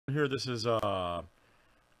Here, this is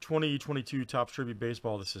 2022 Topps Tribute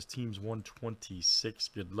Baseball. This is teams 126.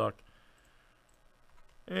 Good luck.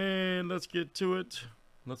 And let's get to it.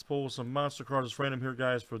 Let's pull some monster cards. It's random here,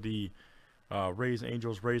 guys, for the Rays,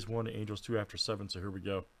 Angels. Rays 1, Angels 2 after 7. So here we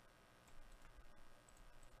go.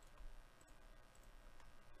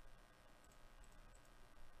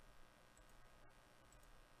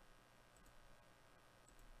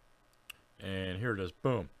 And here it is.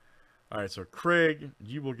 Boom. All right, so Craig,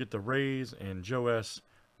 you will get the Rays, and Joe S.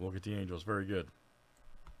 will get the Angels. Very good.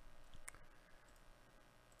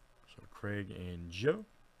 So Craig and Joe.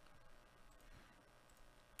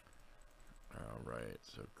 All right,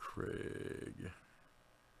 so Craig.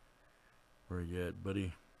 Where you at,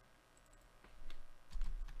 buddy?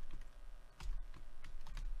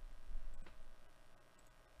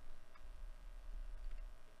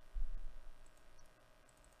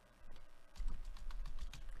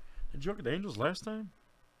 Did you look at the Angels last time?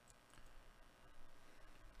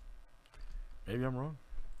 Maybe I'm wrong.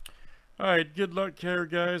 All right, good luck here,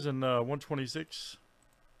 guys, in 126.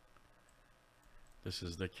 This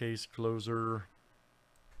is the case closer.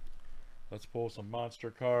 Let's pull some monster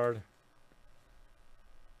card.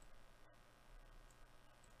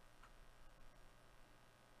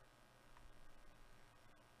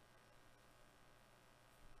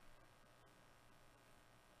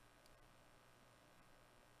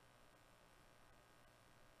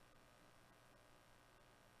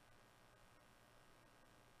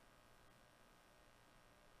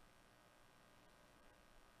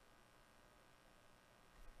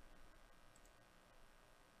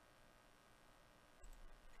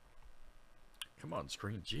 Come on,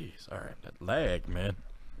 screen. Jeez. All right. That lag, man.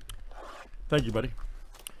 Thank you, buddy.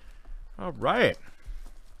 All right.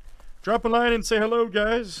 Drop a line and say hello,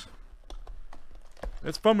 guys.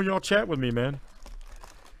 It's fun when y'all chat with me, man.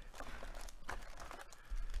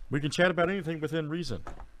 We can chat about anything within reason.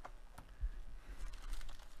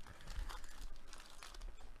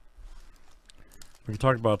 We can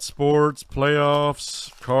talk about sports,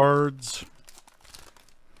 playoffs, cards.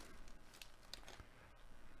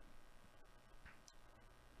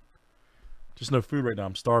 Just no food right now.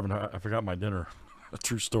 I'm starving. I forgot my dinner. A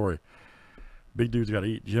true story. Big dude's got to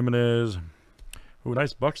eat. Jimenez. Ooh,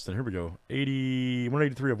 nice Buxton. Here we go.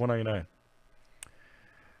 183 of 199.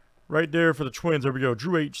 Right there for the Twins. There we go.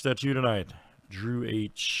 Drew H. That's you tonight. Drew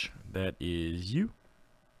H. That is you.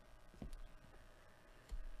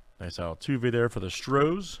 Nice Altuve there for the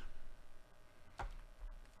Stros.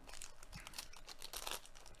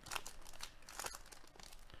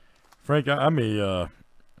 Frank, I'm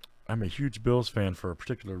a huge Bills fan for a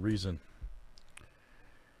particular reason.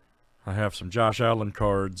 I have some Josh Allen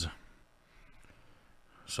cards,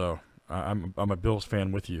 so I'm a Bills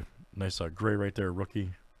fan with you. Nice gray right there,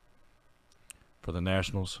 rookie for the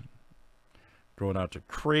Nationals. Going out to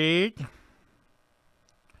Craig.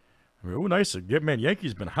 Oh, nice. Man,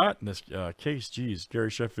 Yankees been hot in this case. Geez, Gary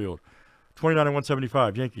Sheffield. 29 and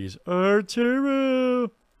 175, Yankees.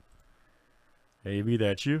 Arturo. AB,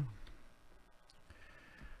 that's you.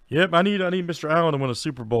 Yep, I need Mr. Allen to win a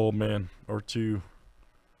Super Bowl, man, or two.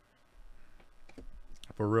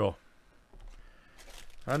 For real.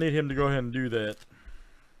 I need him to go ahead and do that.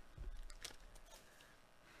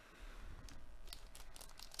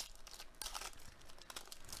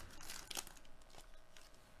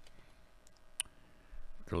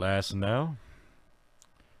 Glass now.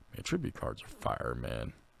 Man, tribute cards are fire,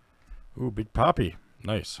 man. Ooh, Big Poppy.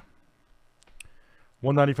 Nice.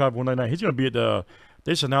 195, 199. He's going to be at the...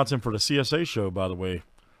 They just announced him for the CSA show, by the way,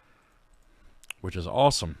 which is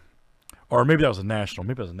awesome. Or maybe that was a national.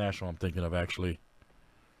 Maybe that was a national I'm thinking of, actually.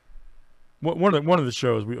 One of the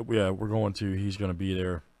shows we're going to, he's going to be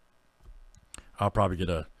there. I'll probably get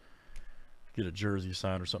a jersey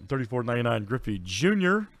signed or something. 34.99 Griffey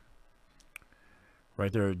Jr.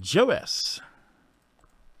 Right there, Joe S.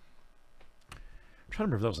 I'm trying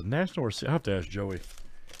to remember if that was a national or I'll have to ask Joey.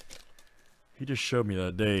 He just showed me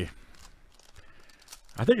that day.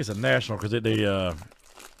 I think it's a national because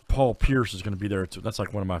Paul Pierce is going to be there too. That's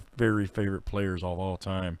like one of my very favorite players of all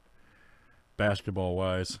time,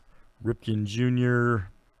 basketball-wise. Ripken Jr.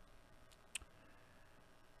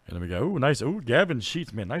 And then we go, ooh, nice. Ooh, Gavin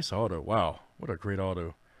Sheets. Man, nice auto. Wow, what a great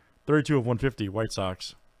auto. 32 of 150, White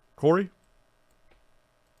Sox. Corey?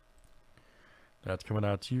 That's coming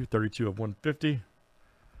out to you. 32 of 150.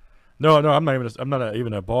 No, I'm not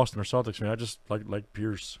even a Boston or Celtics fan. I just like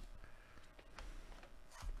Pierce.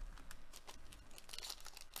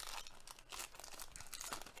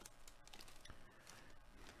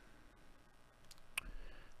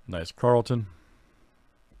 Nice Carlton.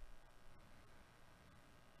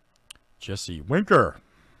 Jesse Winker.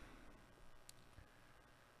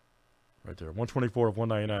 Right there. 124 of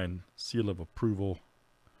 199. Seal of approval.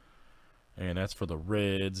 And that's for the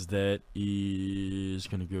Reds. That is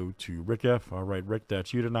going to go to Rick F. All right, Rick,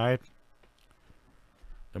 that's you tonight.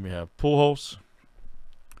 Then we have Pujols.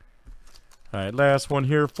 All right, last one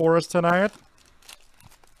here for us tonight.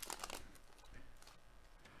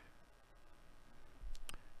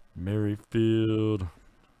 Merrifield.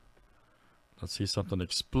 Let's see something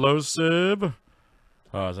explosive.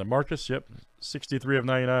 Is that Marcus? Yep. 63 of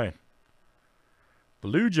 99.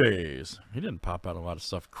 Blue Jays. He didn't pop out a lot of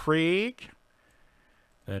stuff. Craig.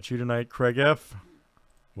 That's you tonight, Craig F.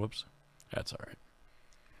 Whoops. That's all right.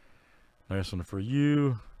 Nice one for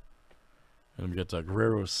you. And we got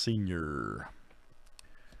Guerrero Sr.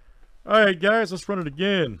 All right, guys. Let's run it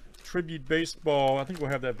again. Tribute Baseball. I think we'll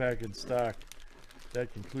have that back in stock.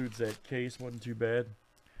 That concludes that case. Wasn't too bad.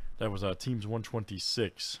 That was teams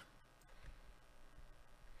 126.